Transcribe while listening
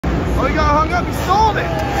Oh, he got hung up. He stalled it.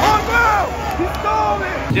 Oh, no. He stalled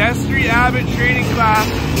it. Destry Abbott training class,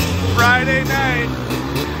 Friday night.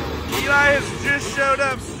 Eli has just showed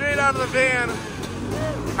up straight out of the van.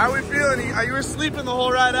 How we feeling? You were sleeping the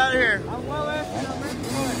whole ride out here. I'm well rested. I'm ready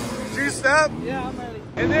for it. Juiced up? Yeah, I'm ready.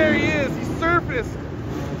 And there he is. He surfaced.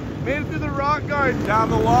 Made it through the rock garden. Down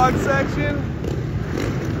the log section.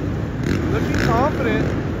 Looking confident.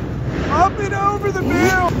 Up and over the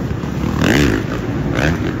barrel.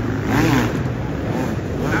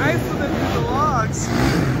 Nice with it through the logs.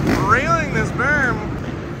 Railing this berm.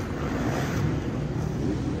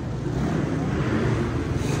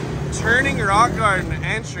 Turning rock garden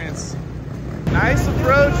entrance. Nice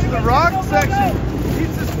approach to the rock section.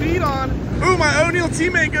 Keeps his feet on. Ooh, my O'Neill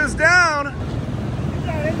teammate goes down.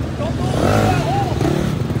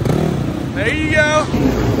 There you go.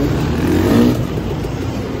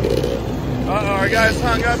 Uh-oh, our guy's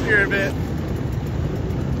hung up here a bit.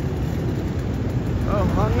 Oh,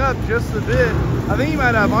 hung up just a bit. I think he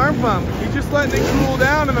might have arm pump. He's just letting it cool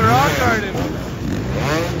down in the rock garden.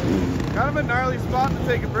 Kind of a gnarly spot to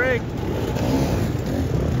take a break.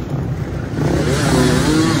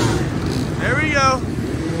 There we go.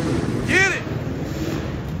 Get it!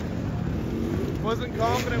 Wasn't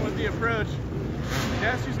confident with the approach.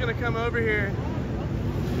 Destry's gonna come over here.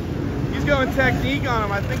 He's going technique on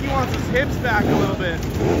him. I think he wants his hips back a little bit.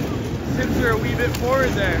 His hips are a wee bit forward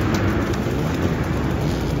there.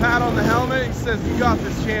 Pat on the helmet. He says, "You got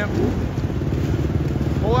this, champ."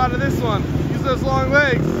 Pull out of this one. Use those long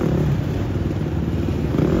legs.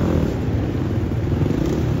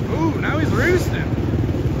 Ooh, now he's roosting.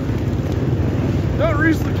 Don't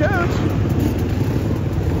roost the couch.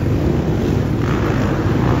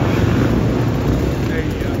 There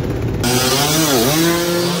you go.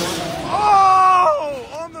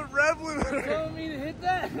 Oh! On the rev limiter. You telling me to hit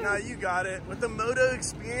that? No, you got it. With the moto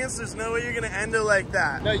experience, there's no way you're gonna end it like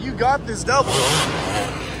that. No, you got this double.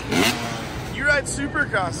 You ride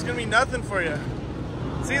Supercross, it's gonna be nothing for you.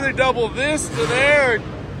 It's either double this to there or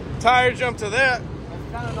tire jump to that.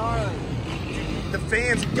 That's kind of gnarly. The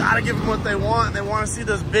fans, you gotta give them what they want. They want to see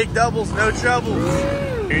those big doubles, no troubles.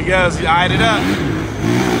 Here he goes, he eyed it up.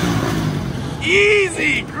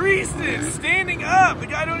 Easy, greased it, standing up. The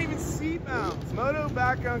guy don't even seat mount. Moto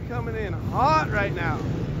background coming in hot right now.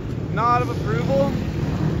 Nod of approval.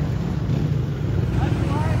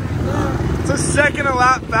 It's a second a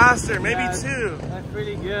lap faster, maybe two. That's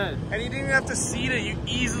pretty good. And you didn't even have to seat it. You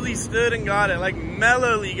easily stood and got it, like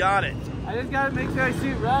mellowly got it. I just gotta make sure I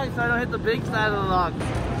shoot right so I don't hit the big side of the log.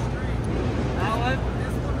 That one?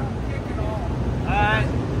 This one won't kick it all. Alright.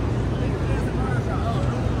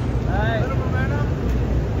 Alright. Little momentum.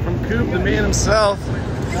 From Coop, the man himself.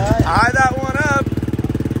 Right. Eye that one up.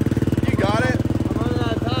 You got it. I'm running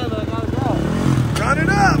out of time, but I gotta go. Run it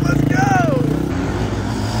up, let's go.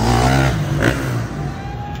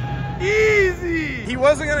 Easy. He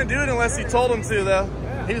wasn't gonna do it unless you told him to though.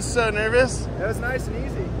 Yeah. He was so nervous. It was nice and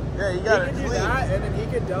easy. Yeah, you got it. He could do that, and then he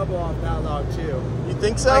could double off that log too. You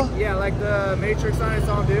think so? Like, yeah, like the Matrix sign I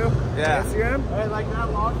saw him do. Yeah. On Instagram. Right, like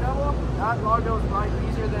that log double. That log double is probably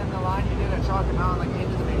easier than the line you did at Chalky Mountain, like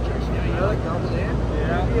into the Matrix. You know, you like doubled in.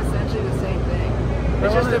 Yeah. It'd be essentially the same thing.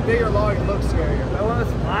 It's just a bigger log. It looks scarier. I want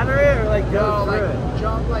to splatter it or like go through it?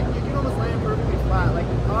 Jump, like you can almost land perfectly flat. Like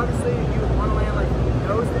obviously you want to land like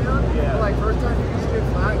nose down. Yeah. But like first time you can shoot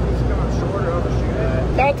flat, you just come up short or overshoot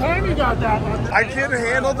it. That time you got that one. I couldn't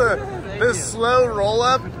handle the slow roll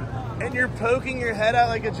up, and you're poking your head out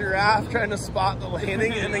like a giraffe trying to spot the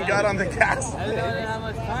landing, and then got on the gas. I didn't know how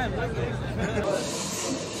much time.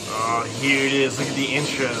 Oh, here it is. Look at the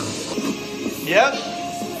intro. Yep.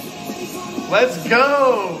 Let's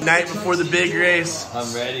go. Night before the big race.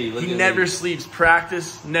 I'm ready. He never sleeps.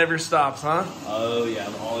 Practice never stops, huh? Oh yeah,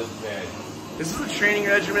 I'm always prepared. This is a training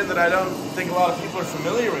regimen that I don't think a lot of people are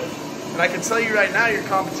familiar with. And I can tell you right now, your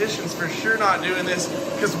competition's for sure not doing this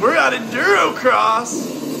because we're at Endurocross.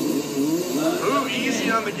 Ooh,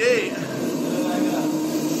 easy on the gate.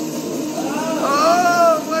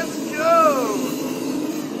 Oh, let's go.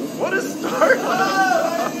 What a start.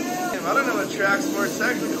 I don't know what track's more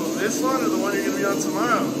technical, this one or the one you're going to be on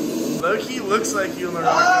tomorrow. Low-key looks like you in the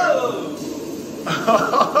rock.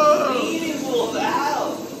 Oh! Meaningful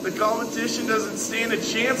out. The competition doesn't stand a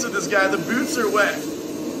chance with this guy. The boots are wet.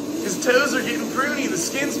 His toes are getting pruny. The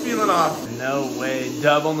skin's peeling off. No way.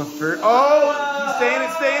 Dub on the first. Oh! He's staying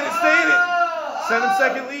it, staying it, staying it.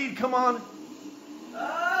 7-second lead. Come on.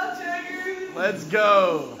 Let's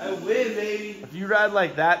go. I win, baby. If you ride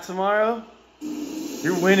like that tomorrow,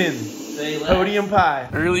 you're winning. Podium pie.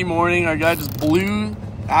 Early morning, our guy just blew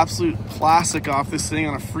absolute plastic off this thing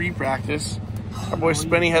on a free practice. Our boy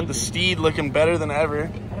Spenny had the steed looking better than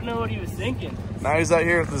ever. I don't know what he was thinking. Now he's out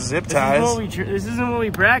here with the zip ties. This isn't what we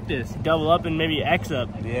practice. Double up and maybe X up.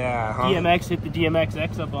 Yeah, huh? DMX, hit the DMX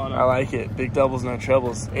X up on him. I like it. Big doubles, no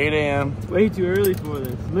troubles. 8 a.m. It's way too early for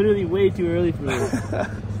this. Literally way too early for this.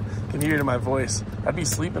 Can hear it in my voice. I'd be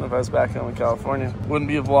sleeping if I was back home in California. Wouldn't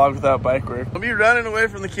be a vlog without bike work. I'll be running away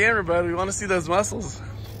from the camera, bud. We want to see those muscles.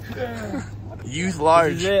 Youth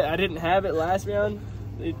large. This is it. I didn't have it last round.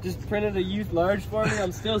 It just printed a youth large for me.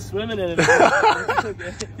 I'm still swimming in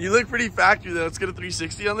it. You look pretty factory though. Let's get a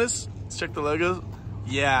 360 on this. Let's check the logos.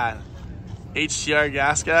 Yeah. HTR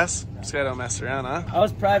gas. This guy don't mess around, huh? I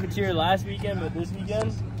was privateer last weekend, but this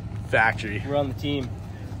weekend, factory. we're on the team.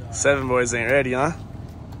 7 boys ain't ready, huh?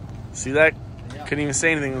 See that? Yeah. Couldn't even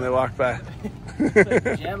say anything when they walked by. It's like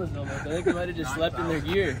pajamas almost. I think they might have just slept in their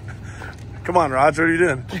gear. Come on, Raj, what are you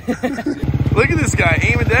doing? Look at this guy,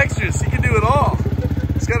 ambidextrous. He can do it all.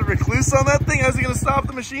 He's got a recluse on that thing. How's he gonna stop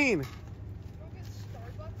the machine?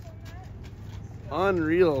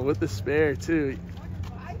 Unreal with the spare too.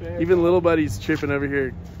 Even little buddy's tripping over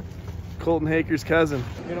here. Colton Haker's cousin.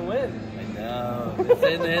 You're gonna win. I know. They're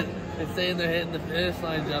saying they're hitting the finish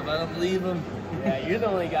line jump. I don't believe them. Yeah, you're the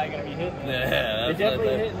only guy gonna be hitting it. Yeah, They're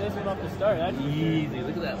definitely hitting this one off the start. That's easy.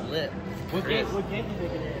 Look at that lip. What can't you think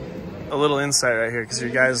it is? A little insight right here, because you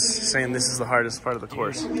guys saying this is the hardest part of the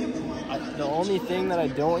course. The only thing that I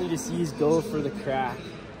don't want you to see is go for the crack.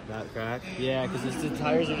 That crack? Yeah, because the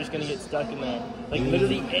tires are just gonna get stuck in there. Like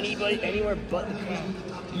literally anywhere but the crack.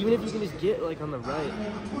 Even if you can just get like on the right.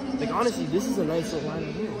 Like honestly, this is a nice little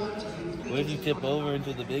line here. What if you tip over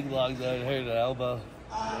into the big logs that would hurt the elbow?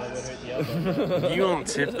 That would hurt the elbow. You won't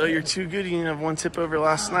tip though, you're too good. You didn't have one tip over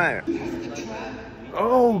last night.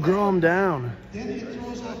 Oh, grow him down.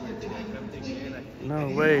 No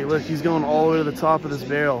way, look, he's going all the way to the top of this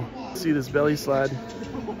barrel. See this belly slide.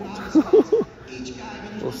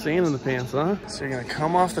 Little sand in the pants, huh? So you're gonna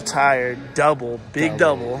come off the tire, double, big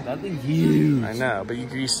double. That thing's huge. I know, but you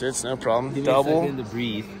greased it, it's no problem. Give me a Double, second to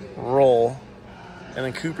breathe. roll. And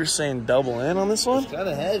then Cooper's saying double in on this one? It's kind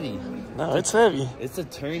of heavy. No, it's heavy. It's a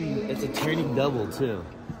turning double too.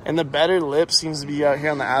 And the better lip seems to be out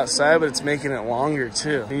here on the outside, but it's making it longer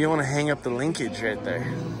too. You don't want to hang up the linkage right there.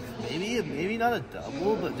 Maybe not a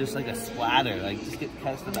double, but just like a splatter. Like just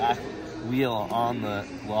catch the back wheel on the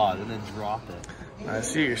log and then drop it. I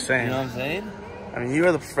see what you're saying. You know what I'm saying? I mean, you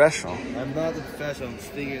are the professional. I'm not the professional. I'm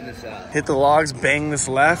figuring this out. Hit the logs, bang this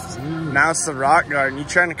left. Now it's the rock garden. You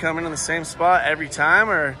trying to come in the same spot every time,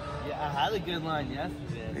 or? Yeah, I had a good line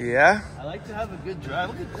yesterday. Yeah? I like to have a good drive.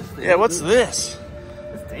 Look at this thing. Yeah, what's this?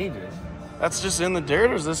 It's dangerous. That's just in the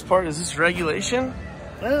dirt, or is this part, is this regulation?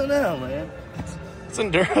 I don't know, man. It's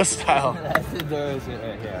enduro style. That's Enduro shit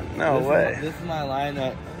right here. No way. This is my line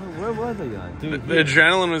that, where was I going? Dude, The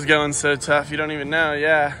adrenaline was going so tough, you don't even know,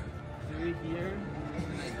 yeah. through here,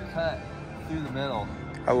 and then cut through the middle.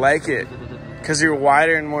 I like it, because you're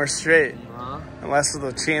wider and more straight. Uh-huh. And less of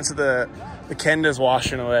the chance of the kendas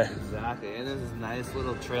washing away. Exactly, and there's this nice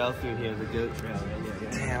little trail through here, the goat trail right here.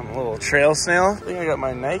 Damn, a little trail snail. I think I got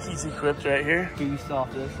my Nikes equipped right here. Boost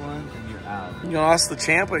off this one, and you're out. You gonna ask the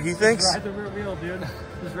champ what he thinks? Just ride the rear wheel, dude.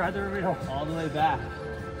 Just ride the rear wheel. All the way back.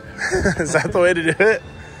 Is that the way to do it?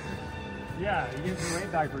 Yeah, you get the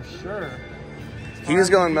weight back for sure. He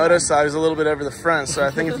was going moto side, he was a little bit over the front, so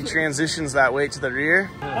I think if he transitions that weight to the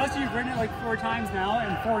rear. Plus, you've ridden it like 4 times now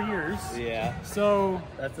in 4 years. Yeah. So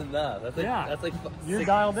That's enough. That's like, Yeah. that's like You're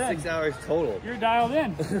dialed in. 6 hours total. you're dialed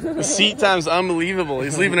in. The seat time's unbelievable.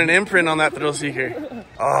 He's leaving an imprint on that thrill seeker.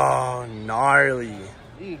 Oh, gnarly.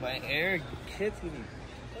 Dude, my air kits me.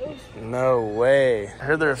 No way. I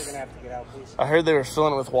heard they were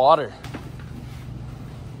filling it with water.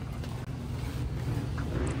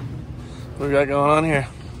 What we got going on here?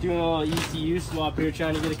 Doing a little ECU swap here,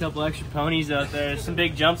 trying to get a couple extra ponies out there. Some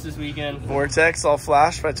big jumps this weekend. Vortex all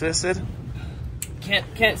flashed by Twisted.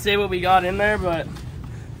 Can't say what we got in there, but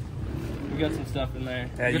we got some stuff in there.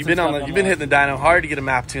 Yeah, you've been hitting the dyno hard to get a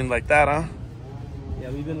map tuned like that, huh? Yeah,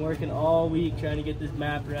 we've been working all week trying to get this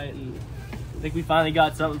map right, and I think we finally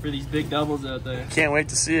got something for these big doubles out there. Can't wait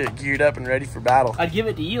to see it geared up and ready for battle. I'd give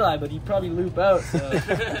it to Eli, but he'd probably loop out. So.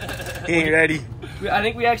 He ain't ready. I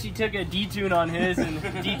think we actually took a detune on his and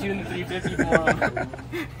detuned the 350 for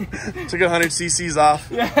him. Took 100 cc's off.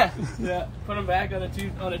 Yeah. Put him back on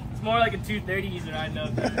it's more like a 230 he's riding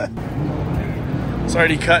out there. It's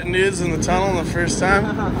already cutting dudes in the tunnel the first time.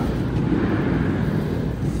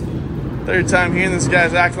 Third time hearing this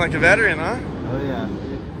guy's acting like a veteran, huh? Oh yeah.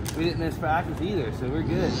 We didn't miss practice either, so we're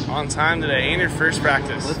good. On time today. Ain't your first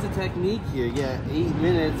practice. What's the technique here? Yeah, 8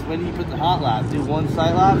 minutes. When do you put the hot lap? Do one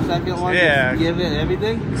side lap, second one, Yeah. give it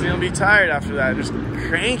everything? So you'll be tired after that. Just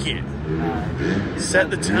crank it.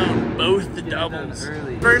 Set the tone. Both the doubles.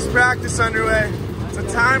 First practice underway. It's a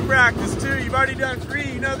time practice too. You've already done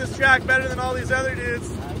 3. You know this track better than all these other dudes.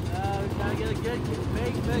 We gotta get a good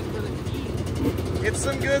big for the heat. Get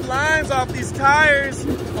some good lines off these tires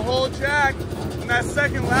the whole track. When that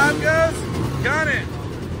second lap goes, gun it.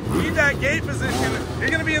 Need that gate position. You're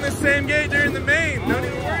gonna be in the same gate during the main. Don't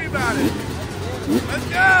even worry about it. Let's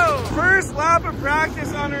go. First lap of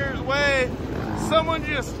practice on her way. Someone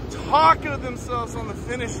just tacoed themselves on the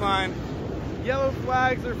finish line. Yellow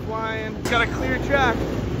flags are flying. Got a clear track.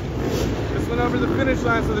 Just went over the finish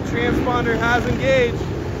line, so the transponder has engaged.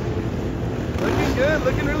 Looking good,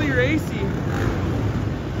 looking really racy.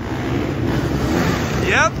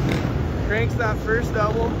 Yep. Cranks that first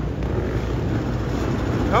double.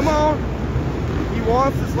 Come on. He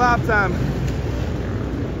wants this lap time.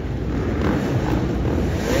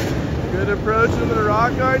 Good approach into the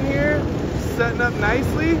rock garden here. Setting up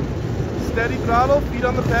nicely. Steady throttle, feet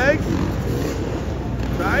on the pegs.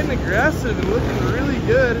 Riding aggressive and looking really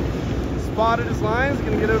good. Spotted his lines,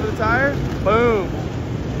 gonna get over the tire. Boom.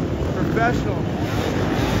 Professional.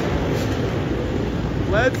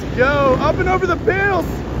 Let's go. Up and over the barrels.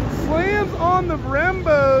 Slams on the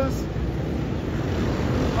Brembos.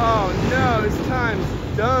 Oh no, his time's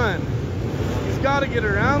done. He's gotta get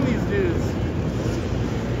around these dudes.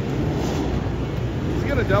 He's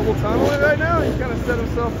gonna double tunnel it right now. He's kind of set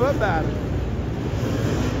himself up bad.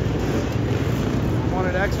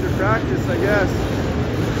 Wanted extra practice, I guess.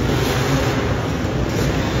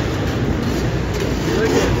 Look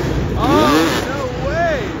at, oh, no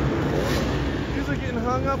way. These are getting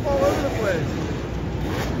hung up all over the place.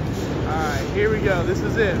 All right, here we go. This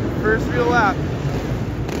is it. First real lap.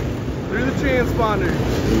 Through the transponder.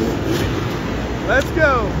 Let's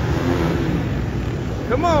go.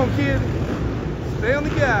 Come on, kid. Stay on the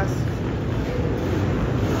gas.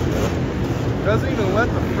 Doesn't even let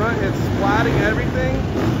the front hit, splatting everything.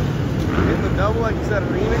 Hitting the double like you said,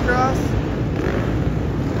 arena cross.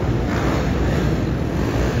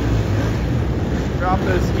 Drop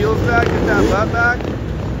those heels back, get that butt back.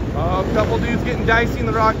 Oh, a couple dudes getting dicey in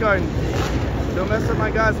the rock garden. Don't mess up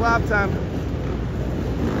my guy's lap time.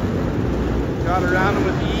 Got around him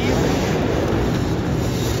with ease.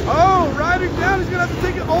 Oh, rider's down. He's gonna have to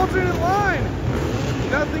take an alternate line.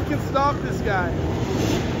 Nothing can stop this guy.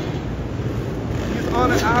 He's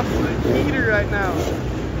on an absolute heater right now.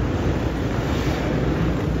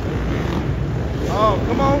 Oh,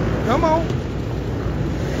 come on, come on.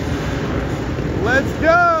 Let's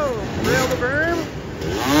go. Rail the berm.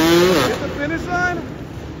 Hit the finish line.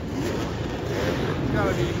 It's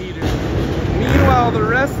gotta be a heater. Meanwhile, the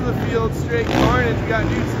rest of the field, straight carnage. We got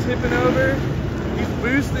dudes tipping over. He's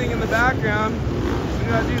boosting in the background. We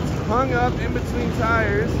got dudes hung up in between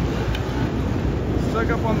tires. Stuck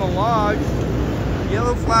up on the logs.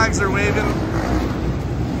 Yellow flags are waving.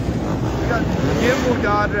 We got Gimbal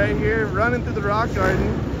God right here running through the rock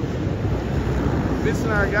garden.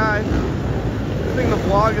 Missing our guy. Good thing the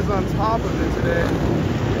vlog is on top of it today.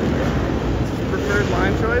 Preferred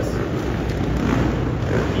line choice.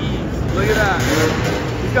 Look at that.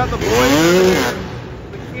 He's got the boys.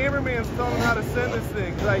 The cameraman's telling him how to send this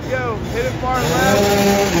thing. He's like, yo, hit it far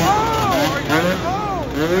left. Oh! Are you, oh!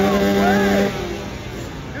 No way!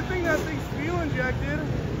 Good thing that thing's fuel injected.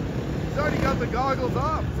 He's already got the goggles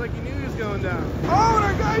off. It's like he knew he was going down. Oh, and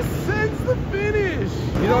our guy sends the finish.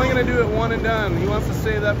 He's only going to do it one and done. He wants to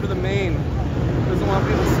save that for the main. Doesn't want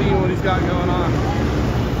people seeing what he's got going on.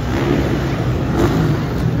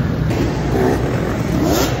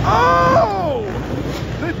 Oh!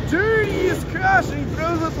 The dirtiest crash, and he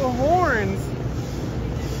throws up the horns.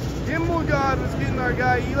 Gimbal God was getting our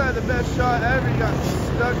guy Eli the best shot ever. He got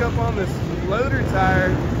stuck up on this loader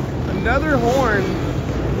tire. Another horn.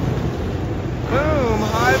 Boom,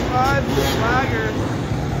 high five, flagger.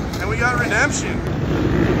 And we got redemption.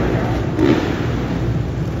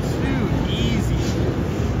 Too easy.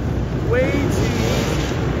 Way too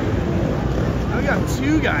easy. Now we got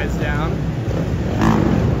 2 guys down.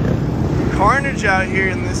 Carnage out here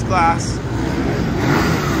in this class.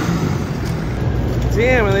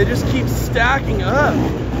 Damn, and they just keep stacking up.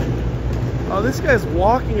 Oh, this guy's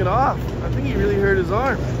walking it off. I think he really hurt his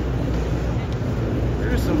arm.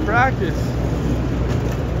 There's some practice.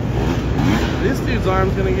 This dude's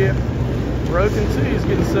arm's gonna get broken too. He's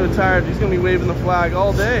getting so tired. He's gonna be waving the flag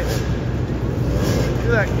all day. Look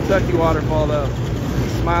at that Kentucky waterfall though.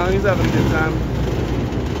 He's smiling, he's having a good time.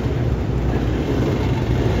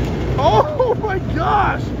 Oh my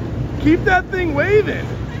gosh! Keep that thing waving.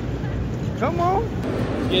 Come on.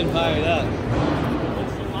 He's getting fired up.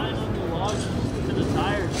 What's the line on the log to the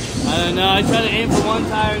tires? I don't know. I try to aim for one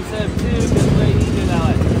tire instead of two because it's way easier that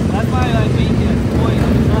way. That's why I think it's point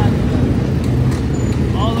on the track.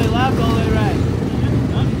 All the way left, all the way right.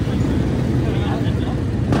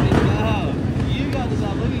 You got this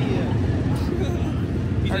up. Look at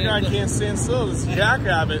you. Our guy can't stand still. This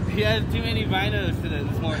jackrabbit. He had too many vinos today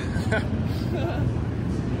this morning.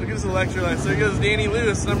 Look at his electrolytes. There goes Danny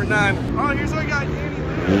Lewis, number 9. Oh, here's our guy, Danny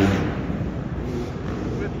Lewis.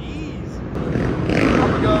 With ease. I'm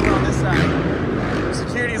gonna go over on this side.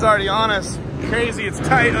 Security's already on us. Crazy, it's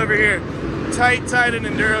tight over here. Tight in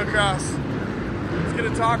Endurocross. Let's get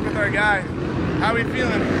a talk with our guy. How we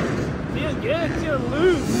feeling? Feeling good. Feeling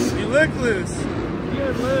loose. You look loose.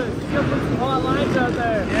 Feeling loose. You gotta put some hot lines out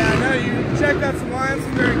there. Yeah, I know. You checked out some lines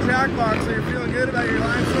from during track box, so you're feeling good about your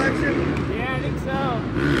line selection? Yeah, I think so.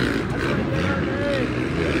 That's what it on there.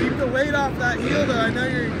 Keep the weight off that heel, though. I know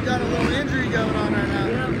you got a little injury going on right now.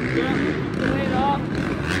 Yeah. Keep the weight off.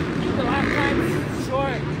 Keep the lap times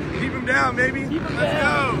short. Keep him down, baby. Keep him Let's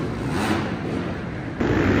down. go.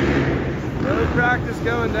 Early practice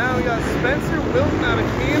going down. We got Spencer Wilton out of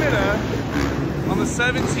Canada on the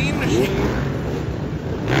 17 machine.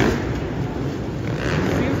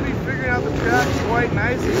 Seems to be figuring out the track quite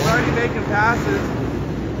nicely. He's already making passes.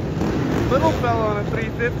 Little fella on a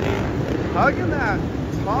 350, hugging that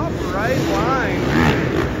top right line.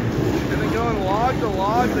 And then going log to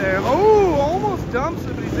log there. Oh, almost dumps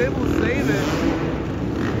it, but he's able to save it.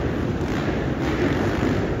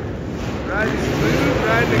 Riding smooth,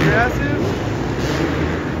 riding aggressive.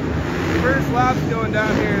 First lap's going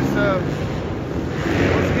down here, so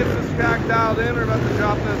once he gets this track dialed in, we're about to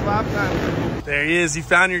drop those lap times. There he is. You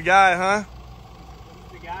found your guy, huh?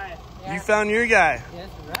 The guy. You found your guy. Yeah,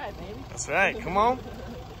 that's right, baby. That's right. Come on.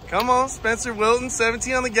 Come on, Spencer Wilton,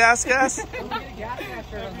 17 on the gas. Every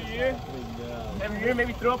year,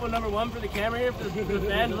 maybe throw up a number 1 for the camera here for the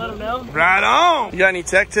fans, let them know. Right on. You got any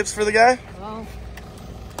tech tips for the guy? Well,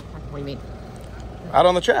 what do you mean? Out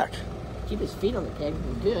on the track. Keep his feet on the peg.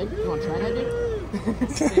 Good. You want to try that, dude?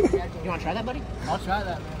 You want to try that, buddy? I'll try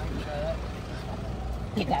that, man. I can try that.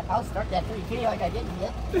 Get that. I'll start that 350 like I did.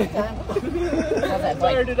 Yep. Time. How's that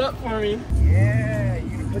bike? Fired it up for me. Yeah, you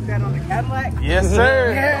gonna put that on the Cadillac? Yes,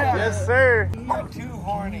 sir. Yeah. Yes, sir. You're too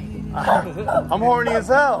horny. I'm horny as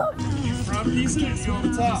hell. You front piece it, you on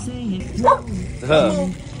the top. Give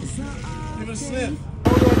it a sniff.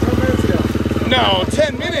 How we doing 10 minutes ago? No,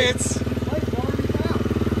 10 minutes.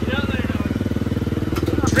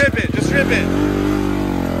 Rip it, just rip it.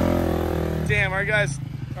 Damn, our guy's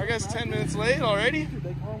 10 minutes late already. Dude,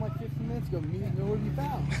 they called like 15 minutes ago. Me nowhere to be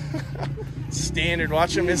found. Standard.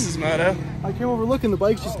 Watch him miss his moto. I came over looking. The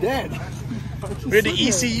bike's just dead. We had the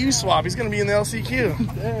ECU swap. He's gonna be in the LCQ.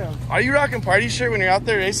 Damn. Are you rocking party shirt when you're out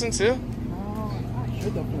there racing too? I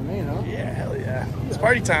should have for me, huh? Yeah, hell yeah. It's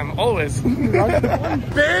party time, always.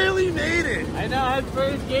 Barely made it. I know, I had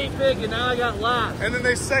first gate pick and now I got last. And then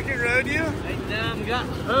they second road you. I damn got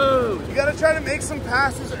hosed. You gotta try to make some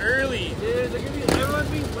passes early. Dude, everyone's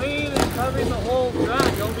been waiting and covering the whole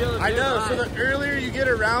track. Don't be able to I do know, it so live. the earlier you get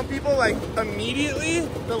around people, like immediately,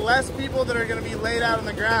 the less people that are gonna be laid out on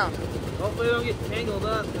the ground. Hopefully they don't get tangled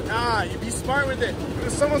up. Nah, you be smart with it.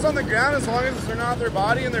 If someone's on the ground, as long as they're not their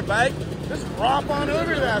body and their bike, just drop on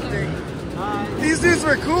over that thing. These dudes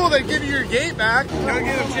were cool. They give you your gate back. Go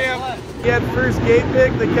get him, champ. He had first gate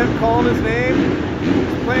pick. They kept calling his name.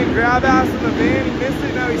 He's playing grab ass in the van. He missed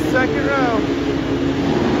it. Now he's second row.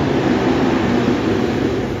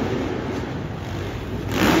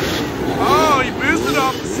 Oh, he boosted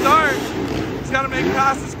off the start. He's got to make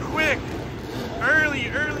passes quick. Early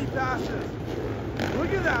passes.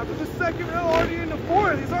 Look at that. With the second row already in the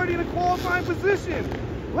 4th. He's already in a qualifying position.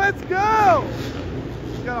 Let's go.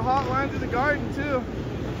 He's got a hot line through the garden too.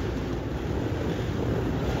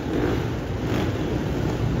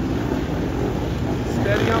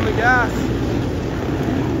 Steady on the gas.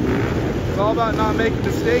 It's all about not making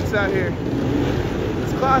mistakes out here.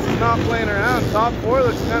 This class is not playing around. Top 4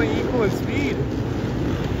 looks kind of equal in speed.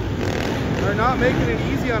 They're not making it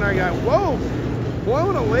easy on our guy. Whoa!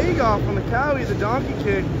 Blowing a leg off on the Cowie, the donkey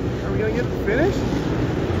kick. Are we gonna get the finish?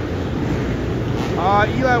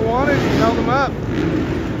 Eli wanted, he held him up.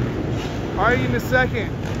 Already in the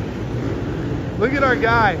second. Look at our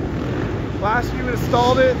guy. Last year we would have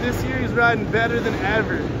stalled it. This year he's riding better than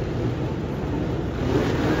ever.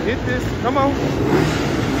 Hit this, come on.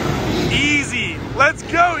 Easy, let's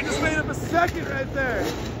go. He just made up a second right there.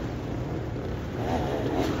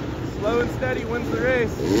 Slow and steady wins the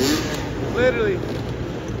race. Literally.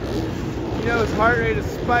 You know his heart rate is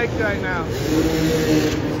spiked right now.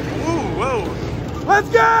 Ooh, whoa. Let's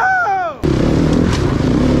go!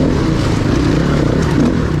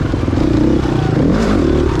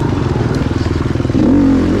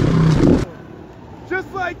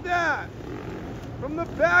 Just like that. From the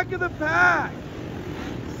back of the pack.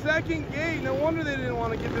 Second gate. No wonder they didn't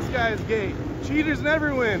want to give this guy his gate. Cheaters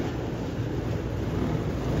never win.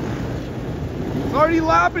 It's already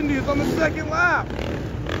lapping dudes on the second lap.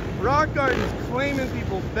 Rock Garden's claiming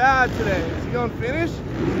people bad today. Is he going to finish?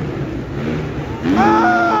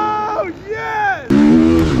 Oh, yes!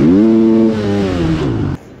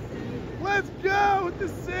 Let's go with the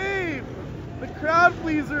save. The Crowd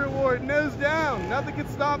Pleaser Award, nose down. Nothing can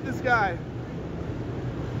stop this guy.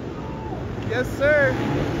 Yes, sir.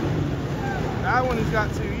 That one he's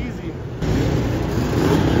got too easy.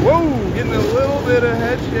 Whoa, getting a little bit of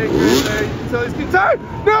head shake right there. You can tell he's getting tired.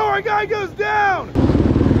 No, our guy goes down.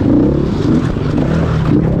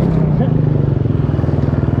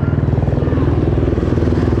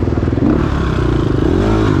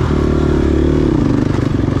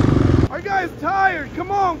 Our guy's tired.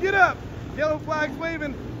 Come on, get up. Yellow flag's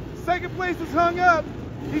waving. Second place is hung up.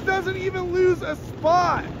 He doesn't even lose a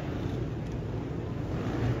spot.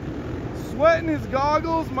 Sweat in his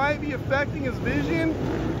goggles might be affecting his vision.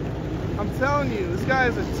 I'm telling you, this guy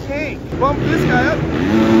is a tank. Bump this guy up.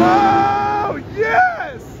 Oh,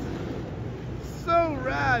 yes! So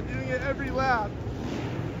rad, doing it every lap.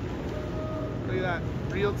 Look at that,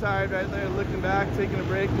 real tired right there, looking back, taking a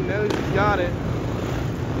break. He knows he's got it.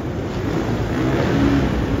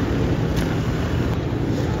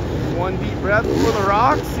 One deep breath before the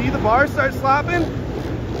rocks. See the bar start slapping?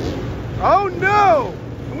 Oh no!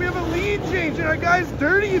 And we have a lead change and our guy's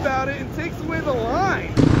dirty about it and takes away the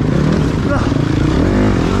line.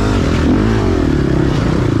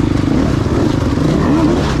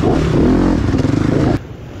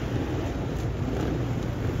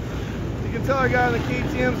 You can tell our guy on the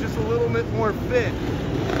KTM's just a little bit more fit.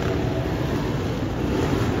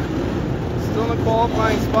 Still in a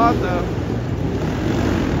qualifying spot though.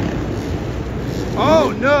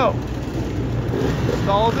 Oh no!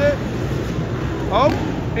 Stalls it. Oh,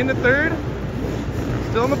 into third.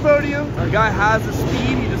 Still on the podium. Our guy has the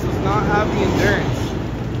speed, he just does not have the endurance.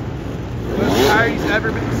 Most tired he's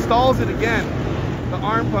ever been. Stalls it again. The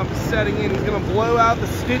arm pump is setting in. He's gonna blow out the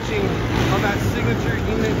stitching on that signature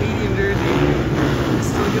unit medium jersey. He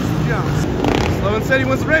still gets the jumps. Slow and steady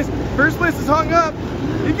wins the race. First place is hung up.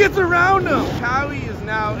 He gets around him. Cowie is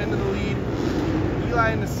now into the lead.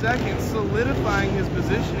 Eli in the second, solidifying his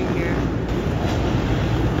positioning here.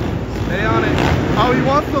 Stay on it. Oh, he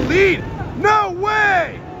wants the lead. No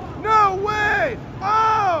way! No way!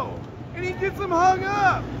 Oh! And he gets him hung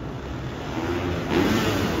up.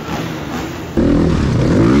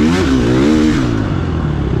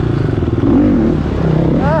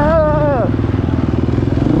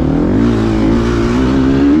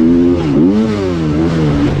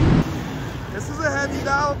 This is a heavy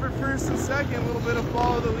battle for first and second. A little bit of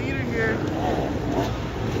follow the leader here.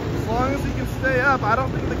 As long as he can stay up, I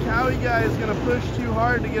don't think the Cowie guy is going to push too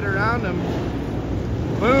hard to get around him.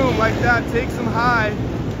 Boom, like that, takes him high.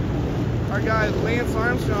 Our guy Lance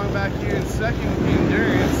Armstrong back here in second with the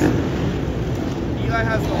endurance. Eli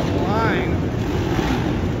has the line.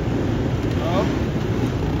 Oh.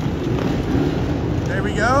 There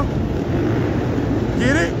we go.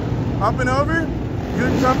 Get it, up and over.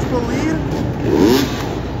 Good comfortable lead.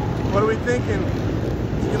 What are we thinking?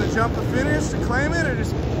 Is he going to jump the finish to claim it or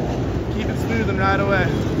just keep it smooth and ride away?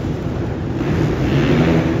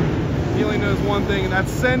 He only knows one thing, and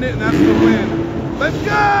that's send it, and that's the win. Let's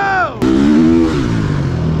go!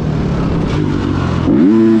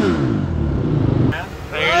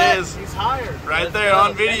 There it is. He's hired. Right there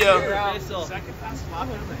on video. Second fastest lap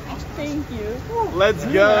ever. Thank you. Let's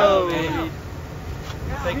go. Baby.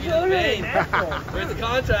 Thank you to Bane. Where's the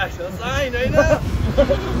contract? I'll sign right now.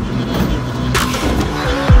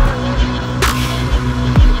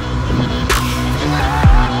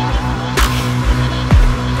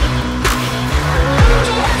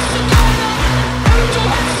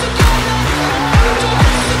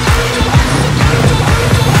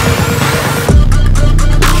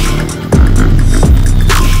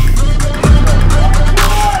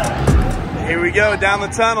 Here we go, down the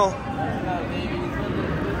tunnel.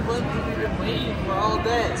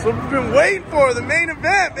 That's what we've been waiting for, the main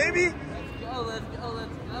event, baby. Let's go, let's go,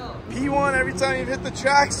 let's go. P1 every time you've hit the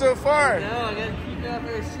track so far. No, I gotta keep it up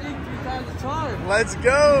every streak 3 times a time. Let's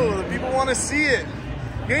go. The people want to see it.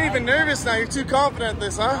 You ain't even nervous now. You're too confident at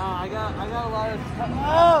this, huh? I got a lot of.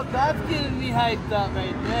 Oh, that's getting me hyped up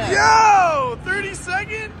right there. Yo,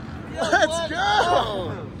 32nd? Yo, Let's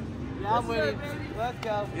go! Yeah, I'm winning. Let's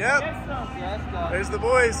go. Yep. Let's go. There's the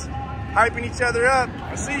boys hyping each other up.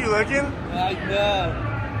 I see you looking. I know.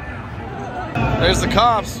 There's the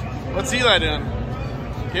comps. What's Eli doing?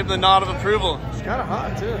 Give him the nod of approval. It's kind of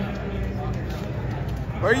hot too.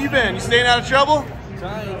 Where you been? You staying out of trouble?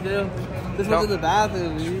 Trying to. Just went to the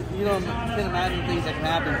bathroom. You can't imagine things that can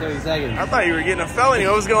happen in 30 seconds. I thought you were getting a felony.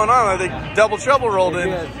 What was going on? I think double trouble rolled in.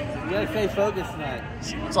 You gotta stay focused tonight.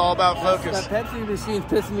 It's all about focus. That Pepsi machine's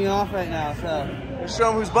pissing me off right now, so. Let's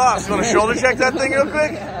show him who's boss. You want to shoulder check that thing real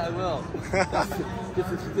quick? Yeah, I will.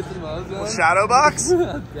 Get some ozone. Shadow box?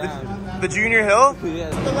 Down. The Junior Hill? Yeah.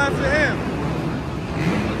 To the left of him.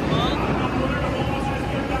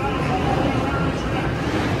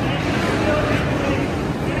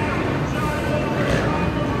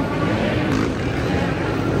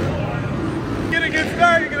 Get a good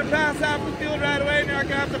start. You're going to pass half the field right away. Now you're going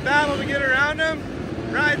to have to battle to get around them.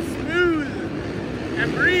 Ride smooth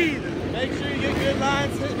and breathe. Make sure you get good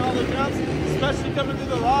lines hitting all the jumps, especially coming through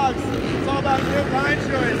the logs. It's all about good line choice.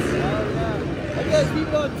 Oh, yeah. I gotta keep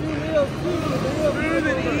it on 2 wheels, Smooth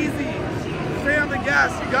and easy. Stay on the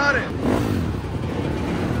gas, you got it.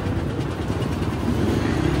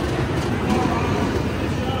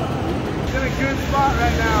 In a good spot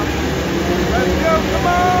right now. Let's go, come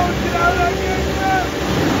on, get out of that good step.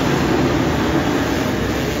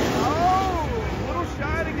 Oh, a little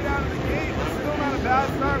shy to get out of the gate, but still not a bad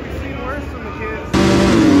start. We've seen worse from the kids.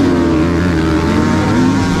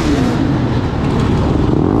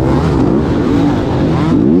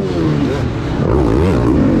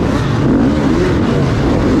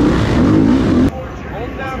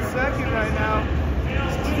 Holding down second right now.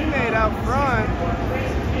 His teammate out front.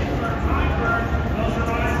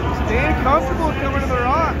 Staying comfortable coming to the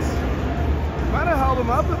rocks. Might have held him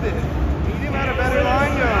up a bit. Medium had a better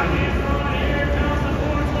line going.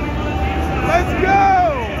 Let's go!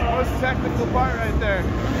 Most technical part right there.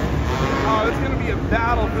 Oh, it's going to be a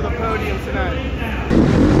battle for the podium tonight.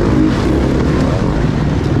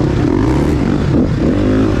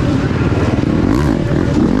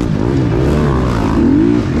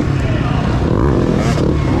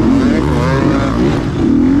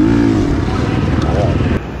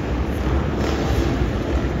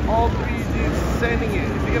 All three dudes sending it.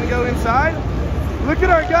 Is he going to go inside? Look at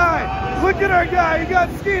our guy. Look at our guy. He got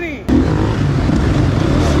skinny.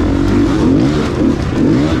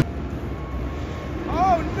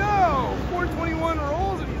 Oh no! 421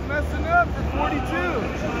 rolls and he's messing up for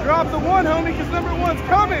 42. Drop the one, homie, because number one's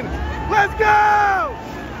coming. Let's go!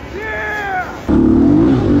 Yeah!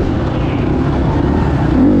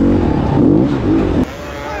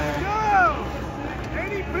 Let's go!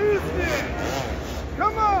 And he boosted.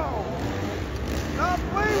 Come on! Stop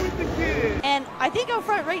playing with the kid. And I think out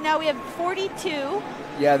front right now we have 42.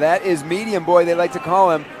 Yeah, that is Medium Boy, they like to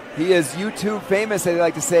call him. He is YouTube famous, they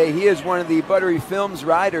like to say. He is one of the Buttery Films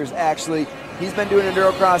riders, actually. He's been doing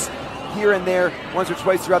Endurocross here and there once or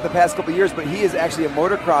twice throughout the past couple of years, but he is actually a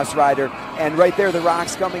motocross rider. And right there, the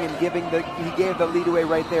rock's coming and he gave the lead away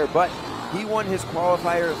right there. But he won his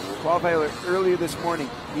qualifier earlier this morning.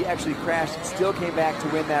 He actually crashed, still came back to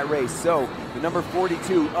win that race. So the number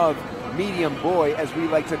 42 of Medium Boy, as we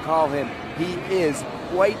like to call him, he is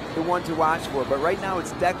quite the one to watch for. But right now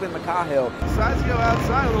it's Declan McCahill. Decides to go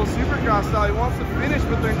outside, a little supercross style. He wants to finish,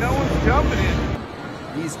 but there's no one's jumping in.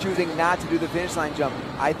 He's choosing not to do the finish line jump.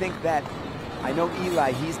 I think that, I know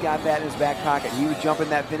Eli, he's got that in his back pocket. He was jumping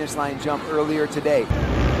that finish line jump earlier today. Seems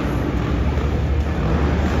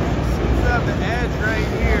to have the edge right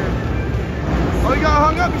here. Oh, he got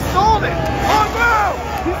hung up. He stalled it. Oh, no!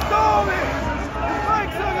 He stalled it. His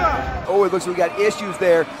bike's hung up. Oh, it looks like we got issues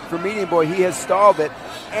there for Medium Boy. He has stalled it,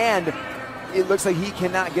 and it looks like he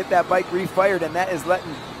cannot get that bike refired, and that is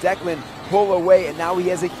letting Declan pull away, and now he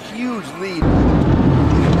has a huge lead.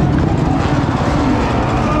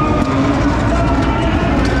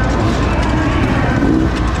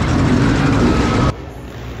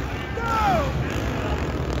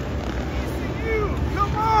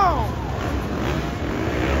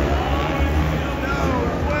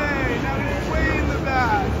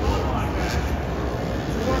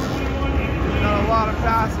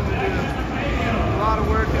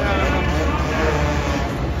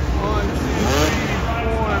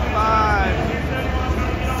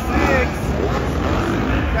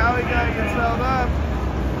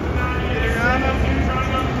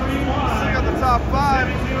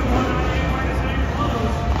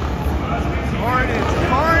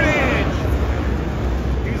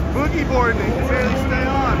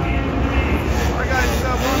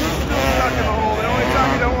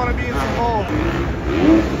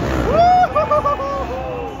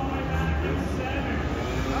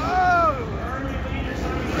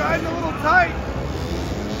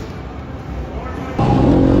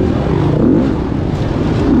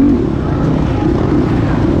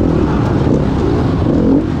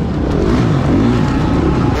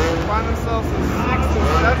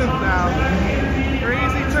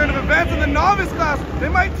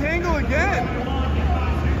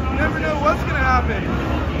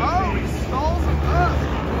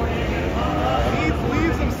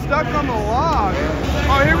 stuck on the log.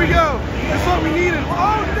 Oh, here we go. This is what we needed.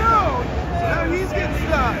 Oh no! Now he's getting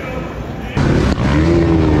stuck.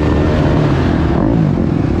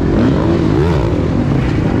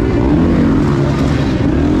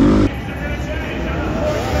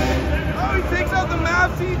 Oh, he takes out the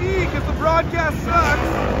MAV TV because the broadcast sucks.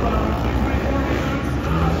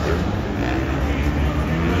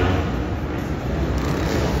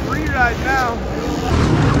 Free ride now.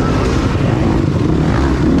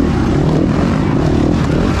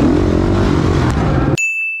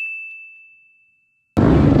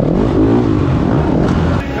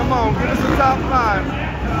 Come on, give us the top 5.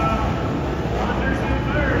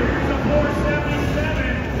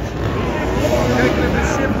 Checking if the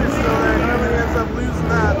shifter's still there. Nobody ends up losing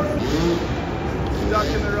that. Stuck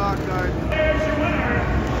in the rock guard.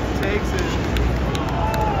 Takes it.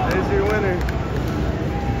 There's your winner.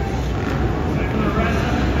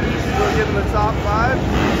 Still getting the top 5.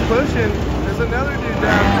 He's pushing. There's another dude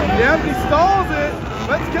down. Yeah, but he stalls it.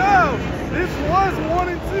 Let's go. This was 1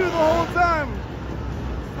 and 2 the whole time.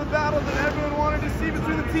 It's the battle that everyone wanted to see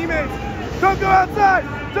between the teammates. Don't go outside.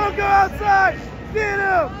 Don't go outside. Get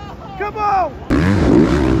him. Come on.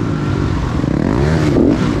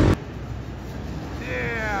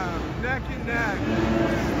 Damn. Neck and neck.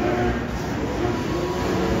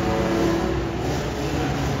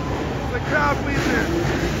 The crowd pleaser.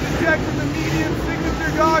 Ejecting the medium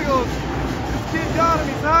signature goggles. This kid got him.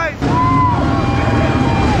 He's hyped.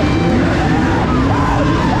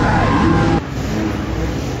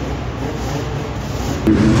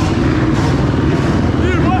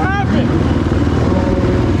 Dude, what happened?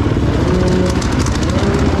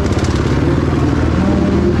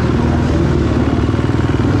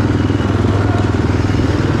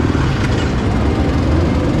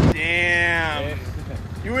 Damn.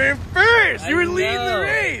 You were in first. You were leading the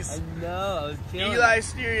race. I know. I was killing Eli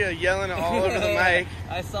Stereo yelling all over the mic.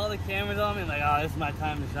 I saw the cameras on me and like, oh, this is my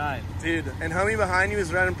time to shine. Dude, and homie behind you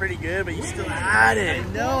was running pretty good, but you still had it. I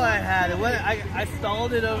know I had it. I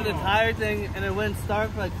stalled it over the tire thing and it wouldn't start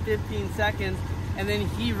for like 15 seconds. And then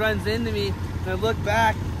he runs into me and I look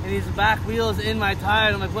back and his back wheel is in my tire.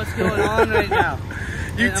 And I'm like, what's going on right now?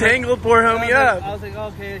 You tangled poor homie up. I was like,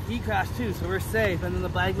 okay, he crashed too, so we're safe. And then the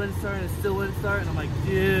bike wouldn't start and it still wouldn't start. And I'm like,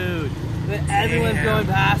 dude. And then everyone's going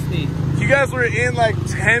past me. You guys were in like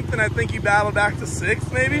 10th and I think you battled back to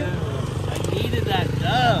 6th maybe? Dude, I needed that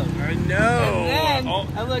dub. I know. And then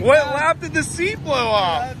I looked what down, lap did the seat blow I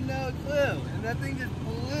off? have no clue. And that thing just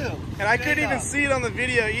blew. And I couldn't even see it on the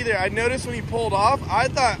video either. I noticed when he pulled off, I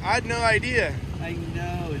thought, I had no idea. I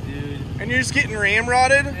know, dude. And you're just getting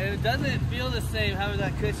ramrodded? And it doesn't feel the same having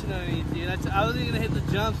that cushion underneath you. I wasn't gonna hit the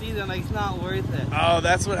jumps either. I'm like, it's not worth it. Oh,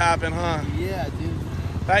 that's what happened, huh? Yeah, dude.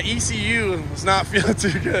 That ECU was not feeling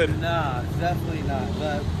too good. Nah, definitely not.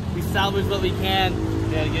 But we salvaged what we can.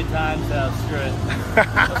 We had a good time, so screw it.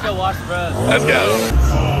 Let's go watch the bros. Let's go.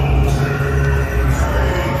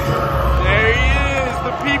 There he is,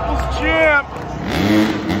 the people's champ.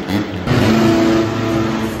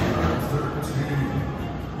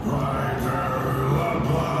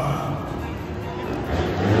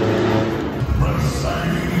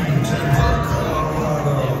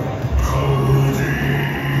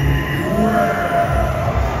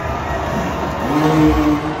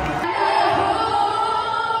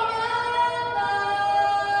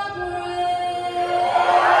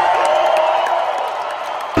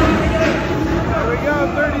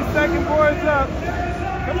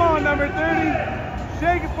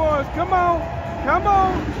 Shake it for us. Come on. Come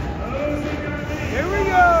on. Here we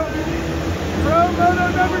go. Pro Moto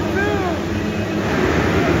number 2.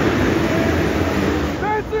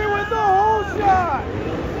 Spencer with the whole shot.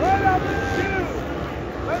 Right out the chute.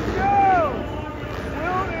 Let's go.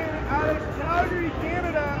 Wilton out of Calgary,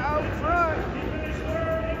 Canada, out front.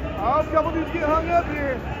 Oh, a couple dudes get hung up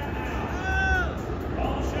here.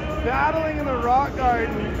 Battling in the rock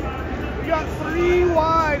garden. We got 3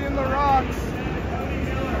 wide in the rocks.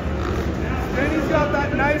 Benny's got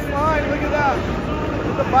that nice line. Look at that.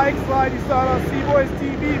 With the bike slide, you saw it on C-Boys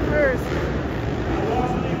TV first.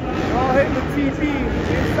 We're all hitting the TP.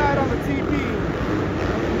 Inside on the TP.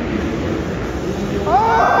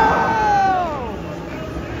 Oh!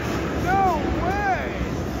 No way!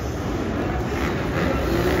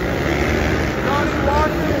 Johnny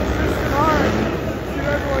Watson and Tristan Hart. Who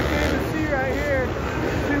everyone came to see right here.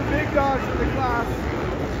 2 big dogs in the class.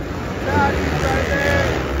 That is right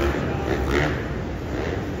there.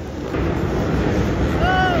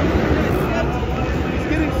 He's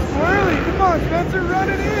getting swirly. Come on, Spencer, run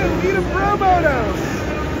it in. Lead a Pro Moto.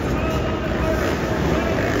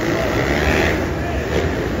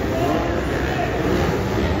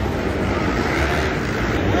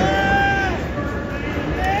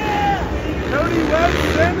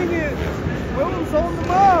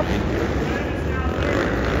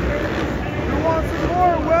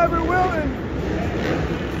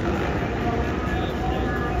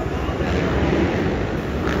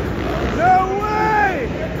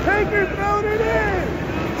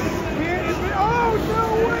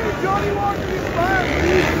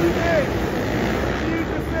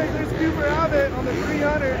 the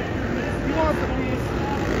 300. He wants a piece.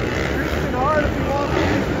 Christian Hart, if he wants a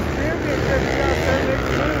piece of this championship, he got to start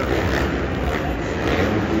making moves.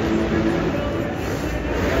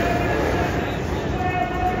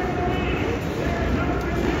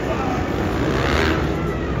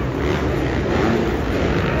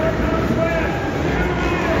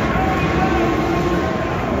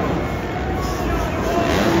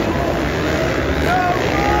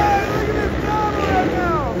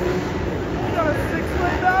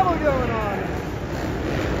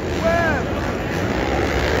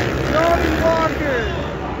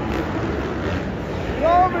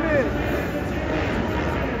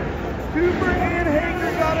 Cooper and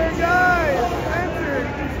Hager got our guys. Spencer,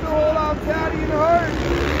 he can still hold off Taddy and Hart.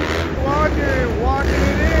 Walker walking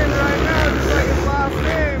it in right now, just like his last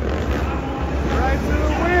name. Right to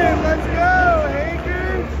the win. Let's go,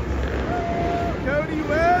 Hager. Cody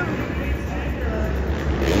Webb.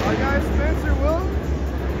 Our guy Spencer will